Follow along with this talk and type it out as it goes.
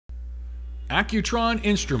Accutron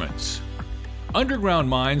Instruments. Underground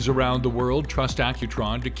mines around the world trust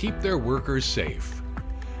Accutron to keep their workers safe.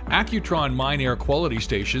 Accutron mine air quality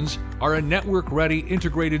stations are a network-ready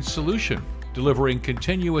integrated solution, delivering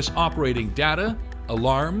continuous operating data,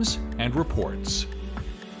 alarms, and reports.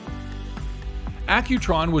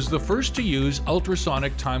 Accutron was the first to use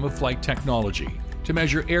ultrasonic time-of-flight technology to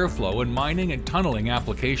measure airflow in mining and tunneling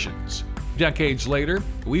applications. Decades later,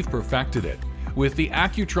 we've perfected it with the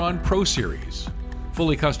Accutron Pro Series.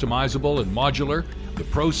 Fully customizable and modular, the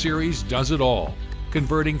Pro Series does it all,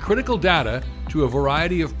 converting critical data to a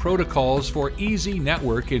variety of protocols for easy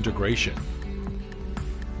network integration.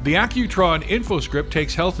 The Accutron InfoScript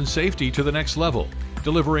takes health and safety to the next level,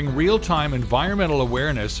 delivering real-time environmental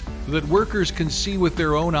awareness that workers can see with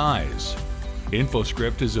their own eyes.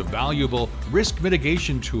 InfoScript is a valuable risk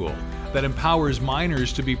mitigation tool that empowers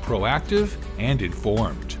miners to be proactive and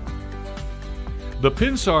informed. The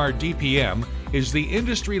Pinssar DPM is the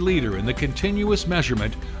industry leader in the continuous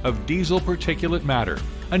measurement of diesel particulate matter,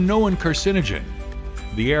 a known carcinogen.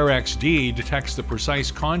 The Air XD detects the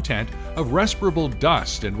precise content of respirable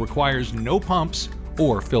dust and requires no pumps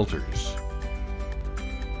or filters.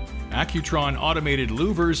 Accutron automated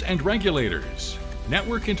louvers and regulators,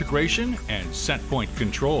 network integration, and setpoint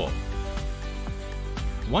control.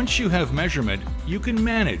 Once you have measurement, you can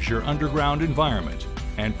manage your underground environment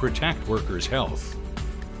and protect workers' health.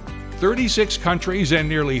 36 countries and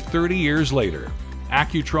nearly 30 years later,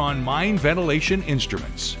 Accutron Mine Ventilation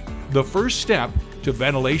Instruments, the first step to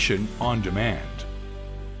ventilation on demand.